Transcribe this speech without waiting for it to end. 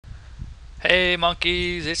Hey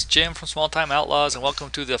monkeys, it's Jim from Small Time Outlaws and welcome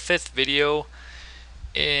to the fifth video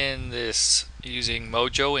in this using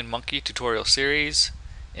Mojo in Monkey tutorial series.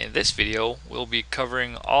 In this video, we'll be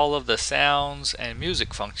covering all of the sounds and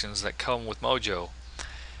music functions that come with Mojo.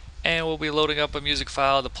 And we'll be loading up a music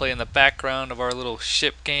file to play in the background of our little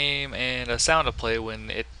ship game and a sound to play when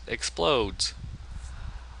it explodes.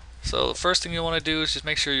 So the first thing you want to do is just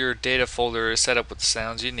make sure your data folder is set up with the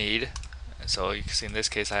sounds you need. And so you can see in this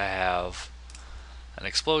case I have an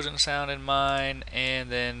explosion sound in mine, and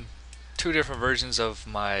then two different versions of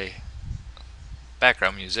my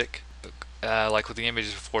background music. Like with the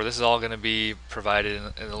images before, this is all going to be provided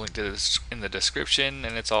in the link to this in the description,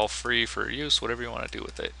 and it's all free for use, whatever you want to do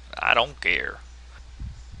with it. I don't care.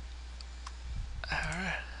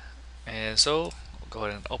 Alright, and so we'll go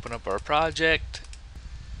ahead and open up our project.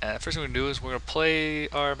 And the first thing we're going to do is we're going to play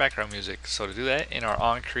our background music. So to do that, in our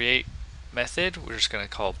onCreate method, we're just going to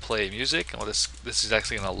call play music, and this is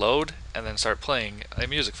actually going to load and then start playing a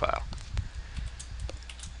music file.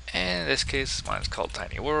 And in this case, mine is called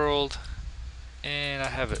Tiny World, and I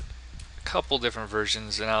have a couple different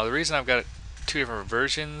versions. And now the reason I've got two different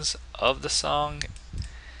versions of the song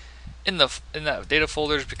in that data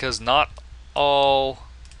folder is because not all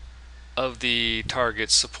of the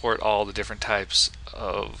targets support all the different types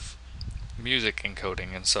of music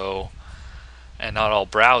encoding, and not all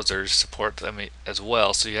browsers support them as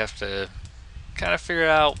well, so you have to kind of figure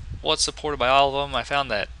out what's supported by all of them. I found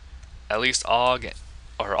that at least OGG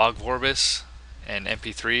or OGG Vorbis and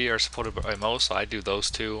MP3 are supported by most, so I do those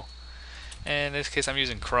two. And in this case I'm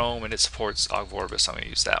using Chrome and it supports OGG Vorbis, so I'm going to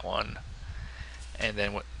use that one. And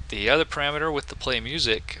then the other parameter with the play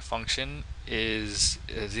music function is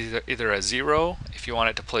either a 0 if you want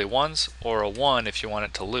it to play once, or a 1 if you want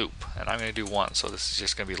it to loop. And I'm going to do 1, so this is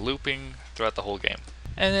just going to be looping throughout the whole game.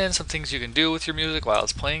 And then some things you can do with your music while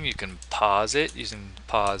it's playing. You can pause it using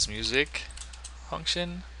pause music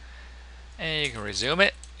function, and you can resume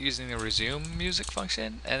it using the resume music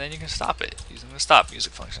function, and then you can stop it using the stop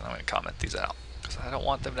music function. I'm going to comment these out because I don't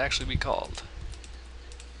want them to actually be called.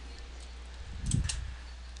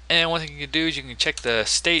 And one thing you can do is you can check the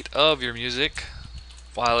state of your music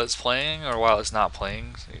while it's playing or while it's not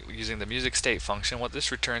playing using the music state function. What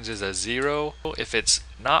this returns is a 0 if it's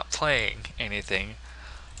not playing anything,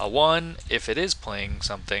 a 1 if it is playing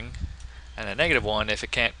something, and a -1 if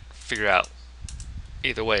it can't figure out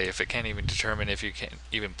either way, if it can't even determine if you can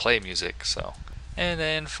even play music. And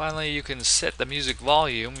then finally you can set the music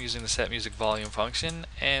volume using the set music volume function,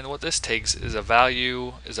 and what this takes is a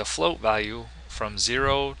float value from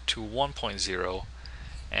 0 to 1.0,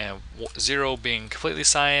 and 0 being completely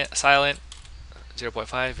silent,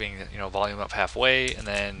 0.5 being volume up halfway, and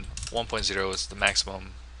then 1.0 is the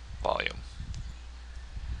maximum volume.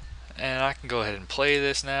 And I can go ahead and play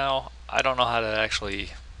this now. I don't know how to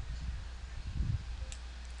actually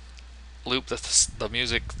loop the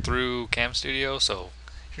music through Cam Studio, so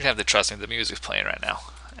you just have to trust me, the music's playing right now.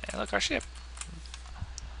 And look, our ship.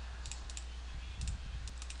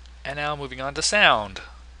 And now moving on to sound.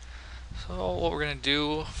 So what we're going to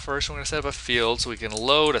do first, we're going to set up a field so we can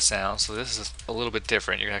load a sound. So this is a little bit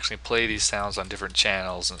different. You can actually play these sounds on different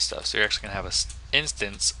channels and stuff. So you're actually going to have an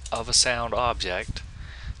instance of a sound object.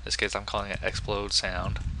 In this case I'm calling it explode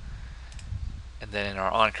sound. And then in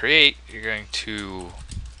our onCreate, you're going to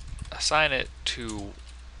assign it to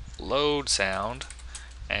load sound,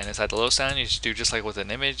 and inside the load sound you just do just like with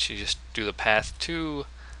an image, you just do the path to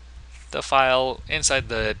the file inside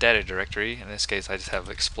the data directory. In this case I just have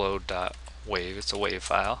explode.wave, it's a wave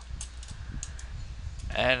file.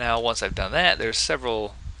 And now once I've done that, there's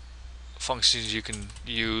several functions you can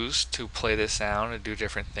use to play this sound and do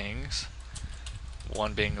different things.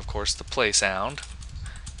 One being of course the play sound,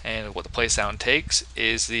 and what the play sound takes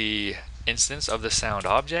is the instance of the sound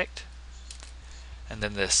object, and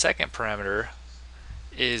then the second parameter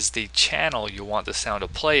is the channel you want the sound to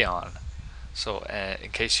play on. So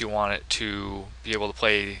in case you want it to be able to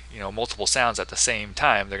play multiple sounds at the same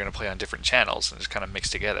time, they're going to play on different channels and just kind of mix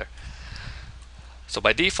together. So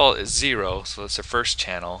by default it's 0, so that's the first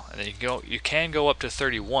channel, and then you can go up to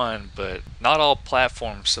 31, but not all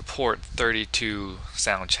platforms support 32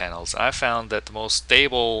 sound channels. I found that the most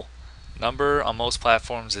stable number on most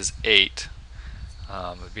platforms is 8.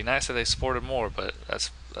 It'd be nice if they supported more, but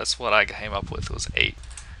that's what I came up with, was 8.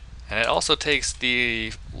 And it also takes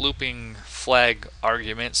the looping flag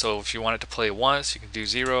argument, so if you want it to play once you can do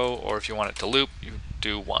 0, or if you want it to loop you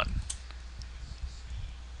do 1.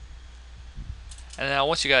 And now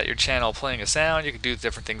once you got your channel playing a sound, you can do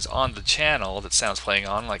different things on the channel that sound's playing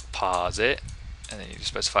on, like pause it, and then you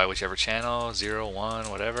specify whichever channel, 0, 1,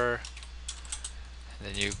 whatever.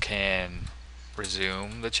 And then you can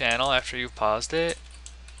resume the channel after you've paused it,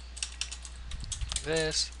 like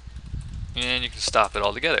this, and you can stop it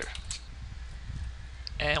altogether.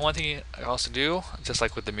 And one thing you also do, just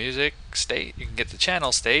like with the music state, you can get the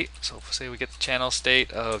channel state. So say we get the channel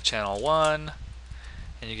state of channel 1,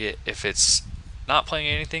 and you get, if it's not playing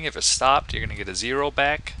anything, if it's stopped, you're going to get a 0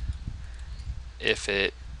 back. If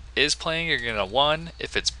it is playing, you're going to get a 1.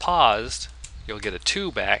 If it's paused, you'll get a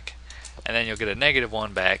 2 back, and then you'll get a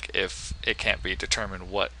 -1 back if it can't be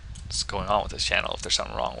determined what's going on with this channel, if there's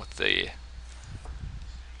something wrong with the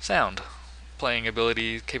sound playing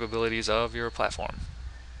capabilities of your platform.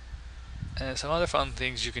 And some other fun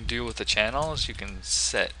things you can do with the channels, you can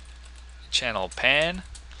set channel pan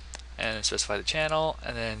and specify the channel,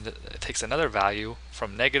 and then it takes another value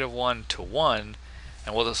from -1 to 1.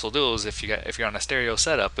 And what this will do is if you're on a stereo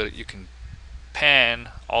setup, you can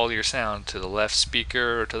pan all your sound to the left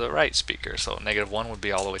speaker or to the right speaker. So -1 would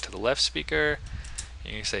be all the way to the left speaker.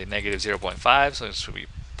 You can say -0.5, so this would be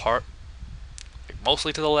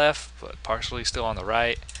mostly to the left, but partially still on the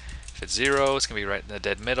right. If it's 0, it's going to be right in the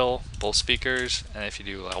dead middle, both speakers. And if you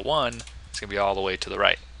do a 1, it's going to be all the way to the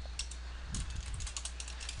right.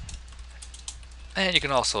 And you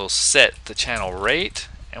can also set the channel rate,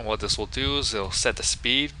 and what this will do is it'll set the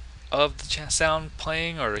speed of the sound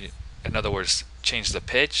playing, or in other words, change the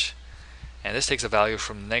pitch. And this takes a value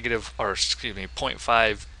from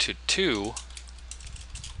 -0.5 to 2.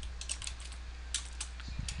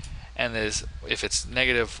 And if it's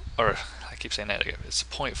negative, or I keep saying negative, it's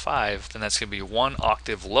 0.5, then that's going to be 1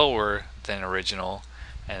 octave lower than original.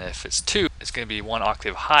 And if it's 2, it's going to be 1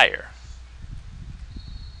 octave higher.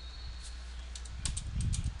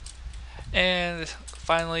 And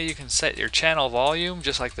finally, you can set your channel volume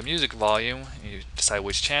just like the music volume. You decide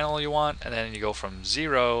which channel you want, and then you go from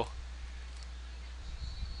 0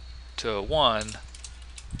 to 1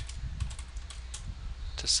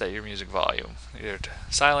 to set your music volume, either to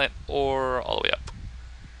silent or all the way up.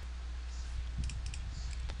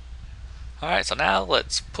 Alright, so now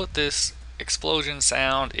let's put this explosion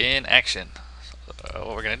sound in action. So,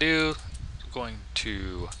 what we're going to do, we're going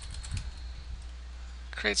to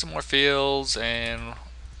create some more fields, and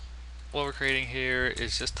what we're creating here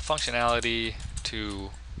is just the functionality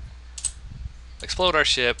to explode our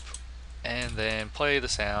ship and then play the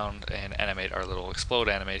sound and animate our little explode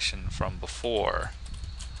animation from before.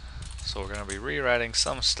 So we're going to be rewriting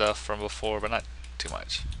some stuff from before, but not too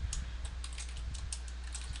much.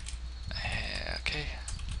 Okay.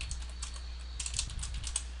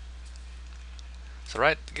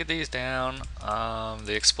 So get these down.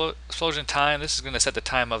 The explosion time, this is going to set the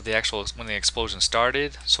time of the actual, when the explosion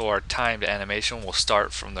started. So our timed animation will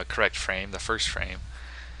start from the correct frame, the first frame.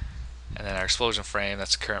 And then our explosion frame,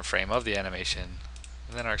 that's the current frame of the animation.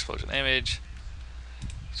 And then our explosion image.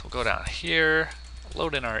 So we'll go down here,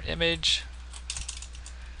 load in our image.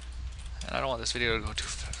 And I don't want this video to go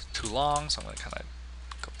too long, so I'm going to kind of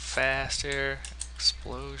go fast here.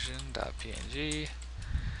 Explosion.png.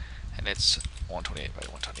 And it's 128 by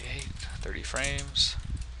 128, 30 frames,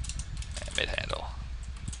 and mid handle.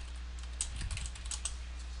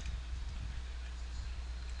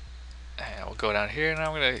 And we'll go down here, and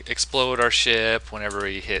I'm going to explode our ship whenever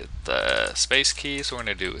we hit the space key. So we're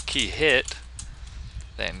going to do a key hit,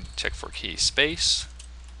 then check for key space,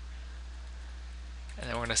 and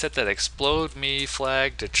then we're going to set that explode me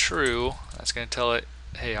flag to true. That's going to tell it,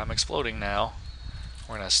 hey, I'm exploding now.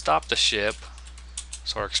 We're going to stop the ship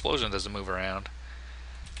so our explosion doesn't move around.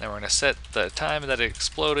 Then we're going to set the time that it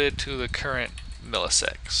exploded to the current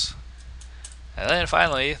milliseconds. And then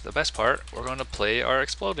finally, the best part, we're going to play our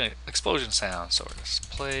explosion sound. So we're going to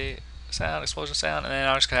play sound, explosion sound, and then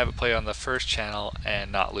I'm just going to have it play on the first channel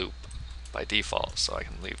and not loop by default, so I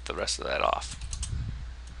can leave the rest of that off.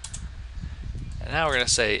 And now we're going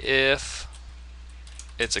to say if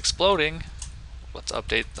it's exploding, let's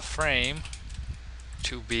update the frame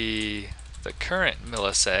to be the current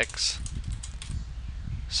milliseconds,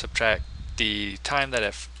 subtract the time that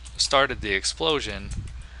it started the explosion,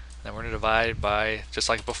 then we're going to divide by, just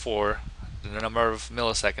like before, the number of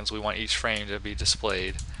milliseconds we want each frame to be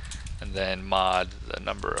displayed, and then mod the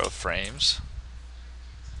number of frames.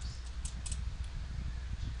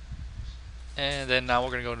 And then now we're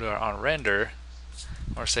going to go into our on render,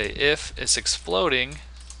 or say if it's exploding,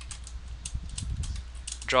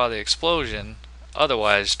 draw the explosion,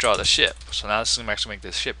 otherwise draw the ship. So now this is going to actually make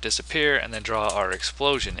the ship disappear and then draw our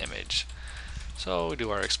explosion image. So we do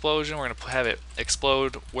our explosion, we're going to have it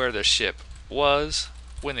explode where the ship was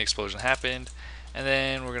when the explosion happened, and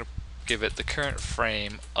then we're going to give it the current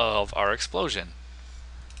frame of our explosion.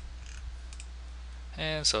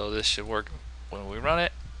 And so this should work when we run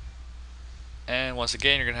it. And once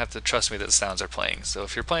again, you're going to have to trust me that the sounds are playing. So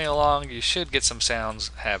if you're playing along, you should get some sounds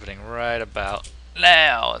happening right about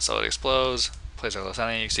now. So it explodes, plays a little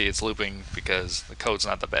sound, and you can see it's looping because the code's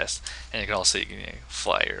not the best. And you can also see you can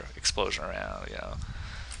fly your explosion around.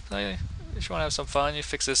 So if you want to have some fun, you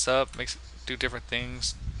fix this up, do different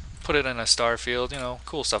things, put it in a star field,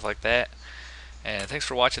 cool stuff like that. And thanks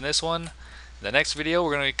for watching this one. In the next video,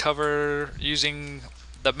 we're going to cover using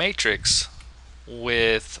the matrix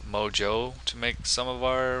with Mojo to make some of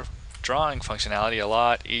our drawing functionality a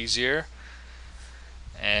lot easier.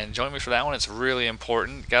 And join me for that one. It's really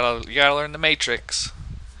important. You gotta learn the matrix.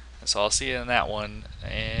 And so I'll see you in that one.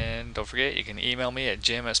 And don't forget, you can email me at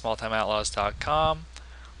jim@smalltimeoutlaws.com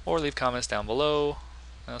or leave comments down below.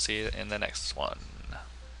 And I'll see you in the next one.